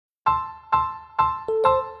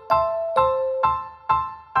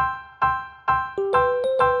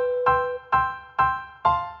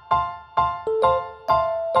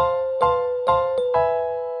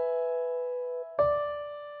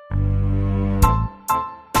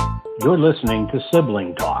You're listening to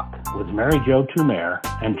Sibling Talk with Mary Jo Tumer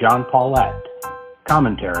and John Paulette.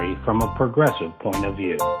 Commentary from a progressive point of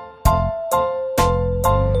view.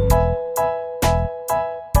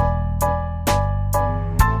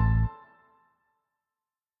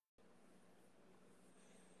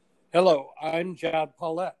 Hello, I'm John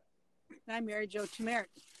Paulette. I'm Mary Jo Tumer.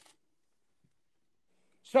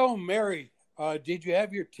 So, Mary, did you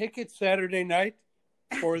have your ticket Saturday night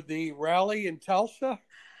for the rally in Tulsa?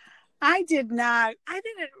 I did not. I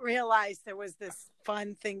didn't realize there was this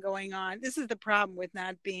fun thing going on. This is the problem with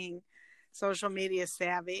not being social media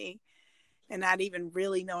savvy and not even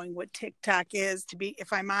really knowing what TikTok is,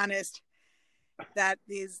 if I'm honest, that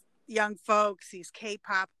these young folks, these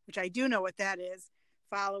K-pop, which I do know what that is,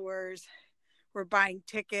 followers were buying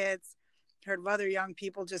tickets. Heard of other young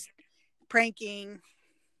people just pranking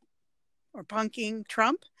or punking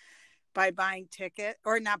Trump by buying ticket,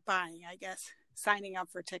 or not buying, I guess. Signing up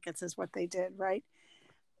for tickets is what they did, right?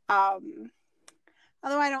 Although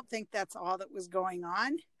I don't think that's all that was going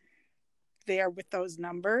on there with those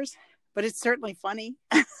numbers, but it's certainly funny.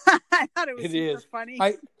 I thought it was super funny.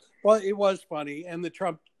 It was funny, and the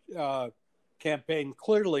Trump campaign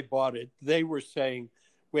clearly bought it. They were saying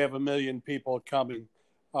we have 1 million people coming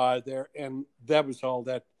there, and that was all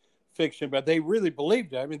that fiction, but they really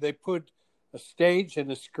believed it. I mean, they put a stage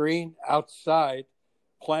and a screen outside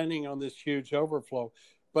planning on this huge overflow.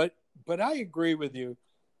 But I agree with you.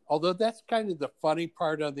 Although that's kind of the funny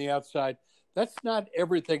part on the outside, that's not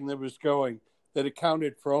everything that was going, that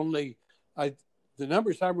accounted for only, the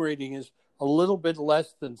numbers I'm reading is a little bit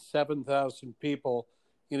less than 7,000 people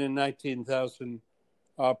in a 19,000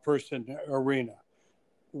 person arena.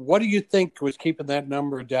 What do you think was keeping that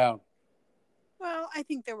number down? Well, I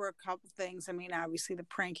think there were a couple things. I mean, obviously the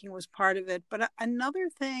pranking was part of it, but another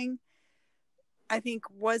thing I think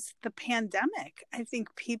was the pandemic. I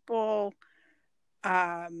think people,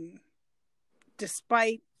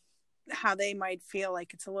 despite how they might feel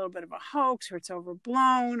like it's a little bit of a hoax or it's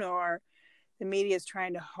overblown or the media is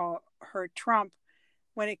trying to hurt Trump,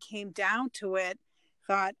 when it came down to it,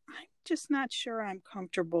 thought, I'm just not sure I'm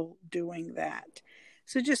comfortable doing that.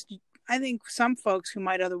 So I think some folks who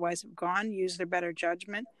might otherwise have gone use their better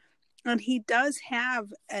judgment. And he does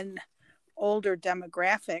have an older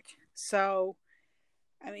demographic. So,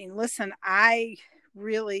 I mean, listen, I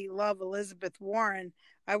really love Elizabeth Warren.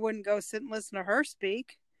 I wouldn't go sit and listen to her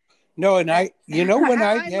speak. No, and I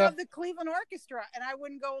love the Cleveland Orchestra, and I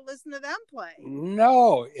wouldn't go listen to them play.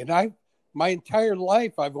 No, and my entire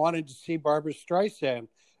life I've wanted to see Barbra Streisand.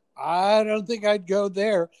 I don't think I'd go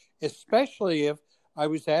there, especially if I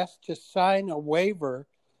was asked to sign a waiver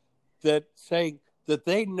that saying that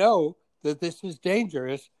they know that this is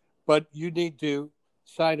dangerous, but you need to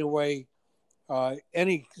sign away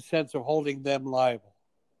any sense of holding them liable.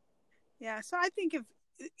 Yeah, so I think if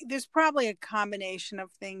there's probably a combination of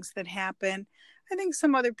things that happen. I think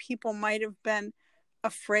some other people might have been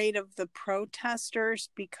afraid of the protesters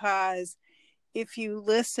because if you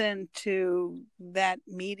listen to that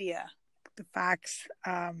media, the Fox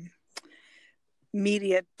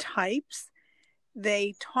media types,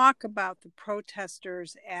 they talk about the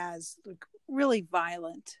protesters as really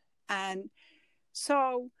violent. And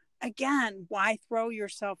so, again, why throw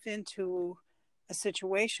yourself into a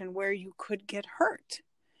situation where you could get hurt?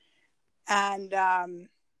 And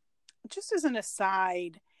just as an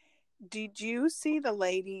aside, did you see the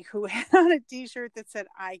lady who had on a t-shirt that said,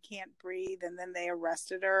 I can't breathe, and then they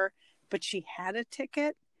arrested her, but she had a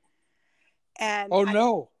ticket? And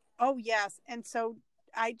no. Oh, yes. And so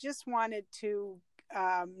I just wanted to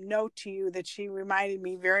note to you that she reminded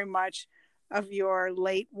me very much of your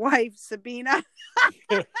late wife, Sabina,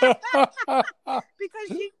 because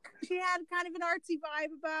she had kind of an artsy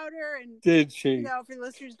vibe about her. And did she? You know, if your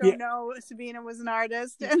listeners don't know, Sabina was an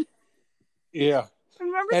artist. And yeah.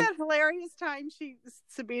 Remember that hilarious time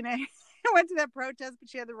Sabina went to that protest, but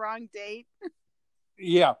she had the wrong date?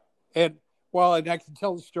 Yeah. And I can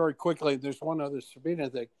tell the story quickly. There's one other Sabina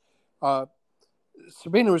thing.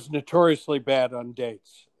 Sabina was notoriously bad on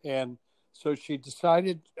dates. And so she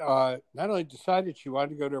decided, not only decided she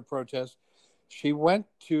wanted to go to a protest, she went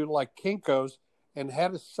to Kinko's and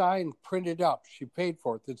had a sign printed up. She paid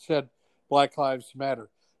for it that said Black Lives Matter.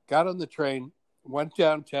 Got on the train, went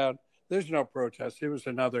downtown. There's no protest. It was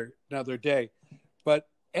another day. But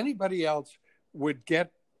anybody else would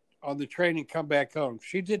get on the train and come back home.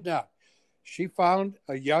 She did not. She found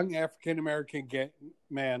a young African-American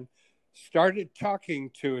man, started talking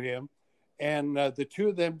to him, and the two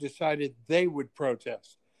of them decided they would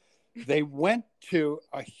protest. They went to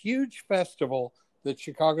a huge festival that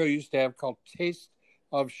Chicago used to have called Taste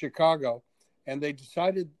of Chicago, and they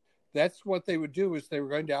decided that's what they would do, is they were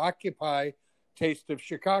going to occupy Taste of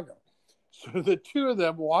Chicago. So the two of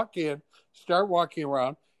them walk in, start walking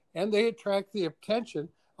around, and they attract the attention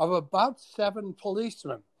of about 7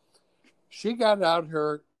 policemen. She got out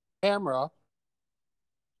her camera,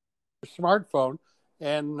 her smartphone,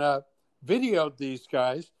 and videoed these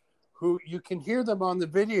guys, who you can hear them on the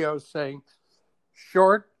video saying,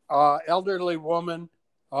 short, elderly woman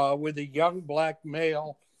with a young black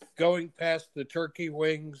male going past the turkey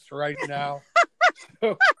wings right now.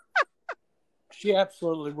 So she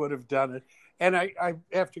absolutely would have done it. And I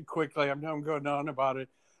have to quickly, I know I'm going on about it,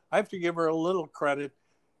 I have to give her a little credit.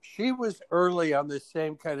 She was early on this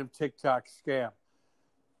same kind of TikTok scam.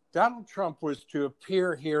 Donald Trump was to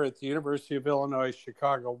appear here at the University of Illinois,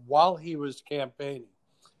 Chicago, while he was campaigning.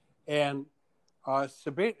 And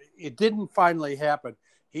it didn't finally happen.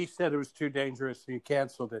 He said it was too dangerous and he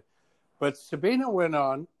canceled it. But Sabina went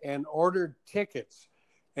on and ordered tickets.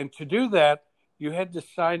 And to do that, you had to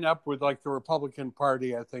sign up with like the Republican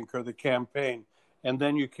Party, I think, or the campaign, and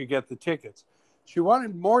then you could get the tickets. She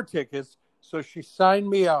wanted more tickets, so she signed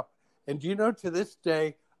me up. And do you know, to this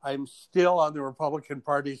day, I'm still on the Republican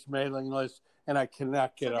Party's mailing list, and I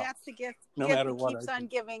cannot get off. So that's the gift. No gift matter what keeps I on do.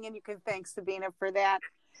 giving, and you can thank Sabina for that.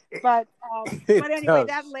 But anyway, does.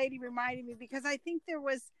 that lady reminded me, because I think there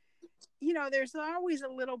was, there's always a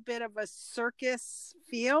little bit of a circus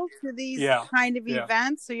feel to these kind of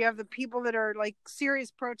events. So you have the people that are like serious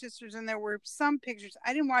protesters, and there were some pictures.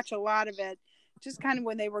 I didn't watch a lot of it, just kind of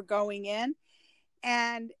when they were going in,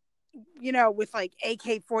 and with like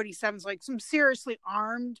AK-47s, like some seriously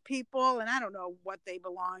armed people, and I don't know what they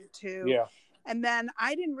belong to. Yeah. And then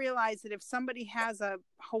I didn't realize that if somebody has a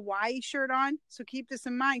Hawaii shirt on, so keep this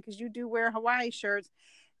in mind because you do wear Hawaii shirts,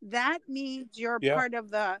 that means you're part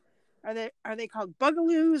of the, are they called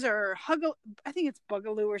Bugaloos or Huggle? I think it's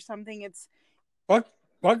Bugaloo or something. It's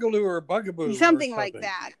Bugaloo or Bugaboo. Something like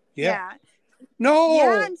that. Yeah. No.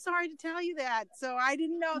 Yeah, I'm sorry to tell you that. So I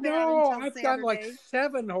didn't know that until I've Saturday. got like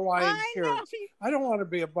 7 Hawaiian shirts. I don't want to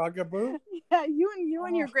be a bugaboo. Yeah, you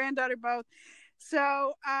and your granddaughter both.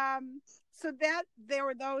 So so that there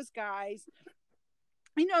were those guys.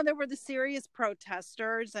 There were the serious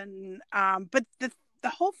protesters, and but the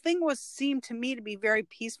whole thing seemed to me to be very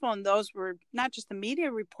peaceful, and those were not just the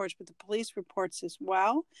media reports, but the police reports as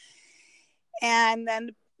well. And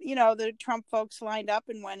then the Trump folks lined up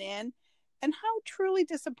and went in. And how truly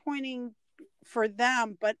disappointing for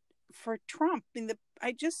them, but for Trump.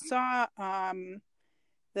 I just saw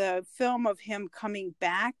the film of him coming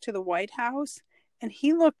back to the White House, and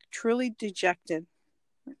he looked truly dejected.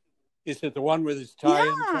 Is it the one with his tie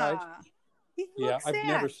inside? Yeah, I've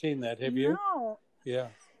never seen that. Have you? No. Yeah.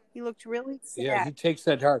 He looked really sad. Yeah, he takes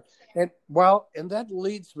that hard. And that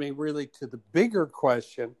leads me really to the bigger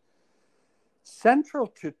question. Central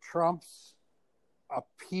to Trump's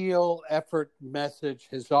appeal, effort, message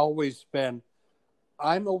has always been,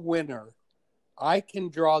 I'm a winner. I can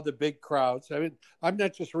draw the big crowds. I mean, I'm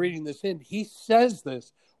not just reading this in. He says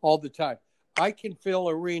this all the time. I can fill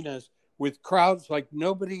arenas with crowds like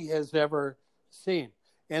nobody has ever seen.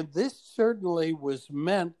 And this certainly was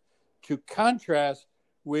meant to contrast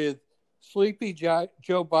with sleepy Joe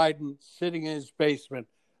Biden sitting in his basement.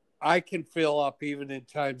 I can fill up even in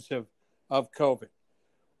times of COVID.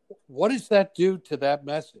 What does that do to that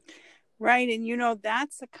message? Right. And,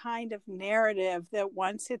 that's a kind of narrative that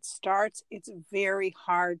once it starts, it's very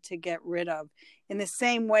hard to get rid of. In the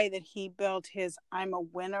same way that he built his I'm a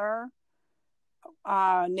winner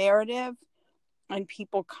narrative, and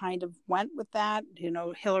people kind of went with that.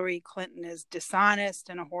 Hillary Clinton is dishonest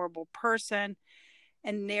and a horrible person.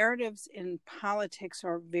 And narratives in politics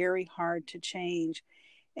are very hard to change.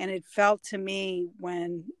 And it felt to me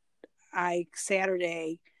when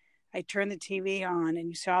Saturday, I turned the TV on and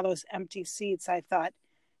you saw those empty seats. I thought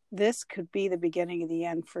this could be the beginning of the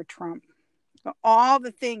end for Trump. All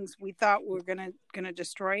the things we thought were gonna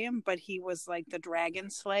destroy him, but he was like the dragon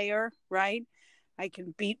slayer, right? I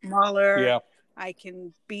can beat Mueller. Yeah. I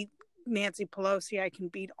can beat Nancy Pelosi. I can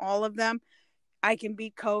beat all of them. I can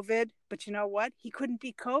beat COVID. But you know what? He couldn't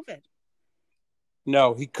beat COVID.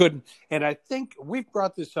 No, he couldn't. And I think we've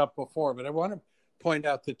brought this up before, but I want to point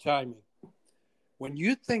out the timing. When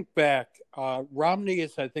you think back, Romney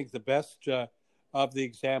is, I think, the best of the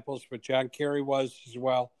examples, but John Kerry was as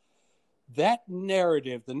well. That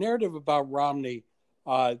narrative, the narrative about Romney,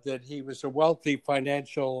 that he was a wealthy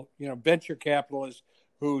financial, venture capitalist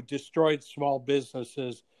who destroyed small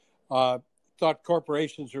businesses, thought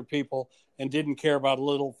corporations were people and didn't care about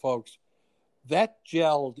little folks, that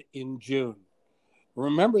gelled in June.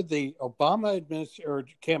 Remember, the Obama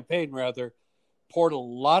campaign poured a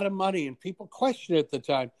lot of money, and people questioned at the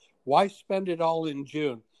time, Why spend it all in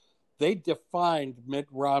June? They defined Mitt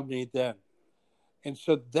Romney then. And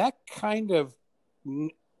so that kind of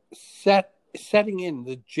setting in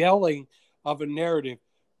the gelling of a narrative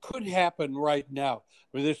could happen right now.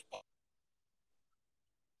 I mean,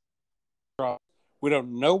 we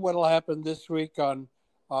don't know what will happen this week on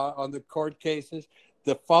the court cases.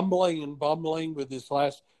 The fumbling and bumbling with this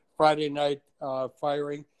last Friday night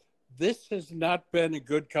firing, this has not been a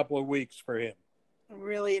good couple of weeks for him.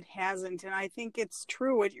 Really, it hasn't. And I think it's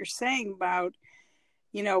true what you're saying about,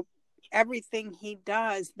 everything he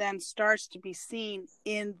does then starts to be seen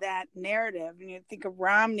in that narrative. And you think of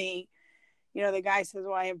Romney, the guy says,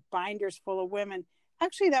 well, I have binders full of women.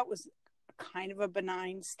 Actually, that was kind of a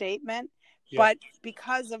benign statement. Yeah. But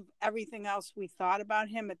because of everything else we thought about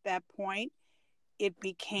him at that point, it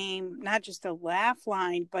became not just a laugh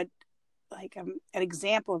line, but like an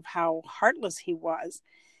example of how heartless he was.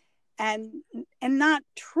 And not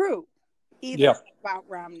true either about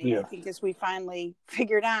Romney, I think, as we finally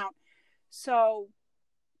figured out. So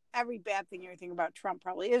every bad thing you're thinking about Trump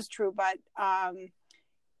probably is true, but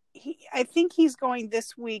I think he's going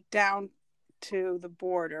this week down to the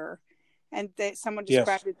border, and someone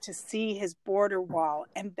described it to see his border wall,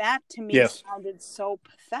 and that to me sounded so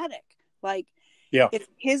pathetic. Like, it's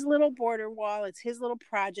his little border wall, it's his little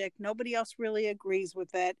project. Nobody else really agrees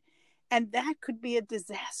with it. And that could be a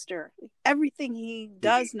disaster. Everything he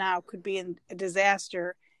does now could be a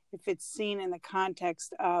disaster if it's seen in the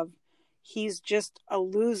context of he's just a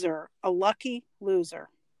loser, a lucky loser.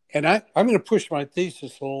 And I'm going to push my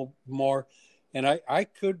thesis a little more, and I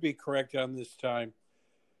could be correct on this time,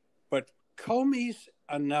 but Comey's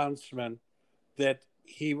announcement that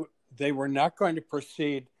they were not going to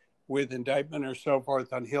proceed with indictment or so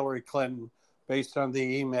forth on Hillary Clinton based on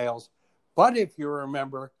the emails. But if you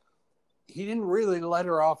remember, he didn't really let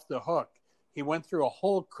her off the hook. He went through a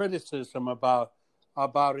whole criticism about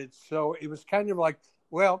it. So it was kind of like,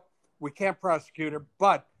 well, we can't prosecute her,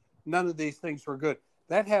 but none of these things were good.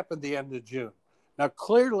 That happened the end of June. Now,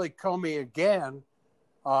 clearly, Comey again,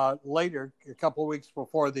 later, a couple of weeks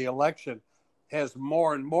before the election, has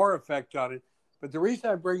more and more effect on it. But the reason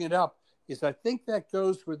I bring it up is I think that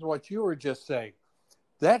goes with what you were just saying.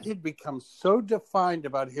 That had become so defined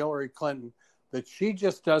about Hillary Clinton that she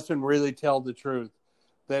just doesn't really tell the truth,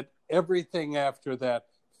 that everything after that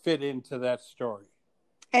fit into that story.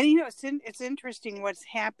 And, it's interesting what's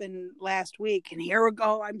happened last week. And here we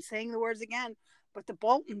go. I'm saying the words again, but the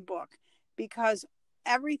Bolton book, because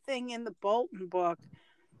everything in the Bolton book,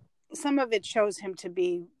 some of it shows him to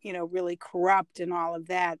be, really corrupt and all of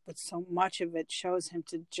that, but so much of it shows him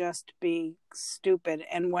to just be stupid.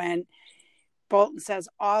 And when Bolton says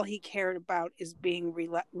all he cared about is being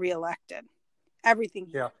reelected, everything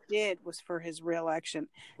he did was for his reelection.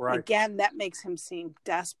 Right. Again, that makes him seem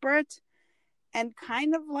desperate and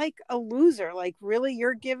kind of like a loser. Like, really,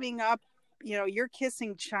 you're giving up, you're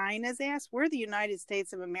kissing China's ass. We're the United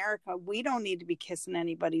States of America. We don't need to be kissing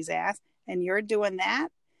anybody's ass. And you're doing that?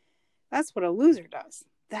 That's what a loser does.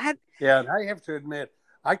 And I have to admit,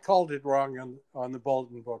 I called it wrong on the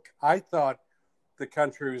Bolton book. I thought the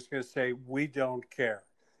country was going to say, we don't care.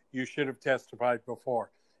 You should have testified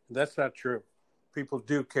before. And that's not true. People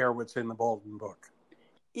do care what's in the Bolton book.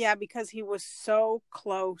 Yeah, because he was so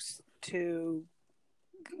close to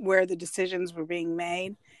where the decisions were being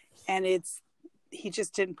made, and he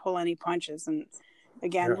just didn't pull any punches. And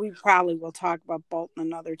again, we probably will talk about Bolton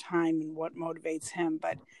another time and what motivates him,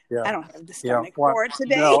 but I don't have the stomach for it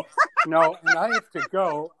today. No, and I have to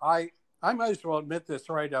go. I might as well admit this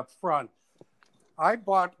right up front. I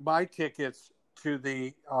bought my tickets to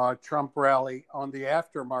the Trump rally on the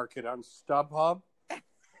aftermarket on StubHub,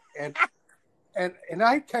 and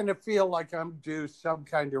I kind of feel like I'm due some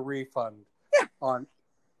kind of refund on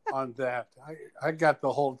that. I got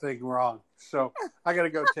the whole thing wrong, so I got to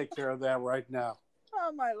go take care of that right now.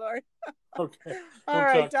 Oh my Lord! Okay. All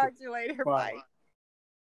right. Talk to you later. Bye.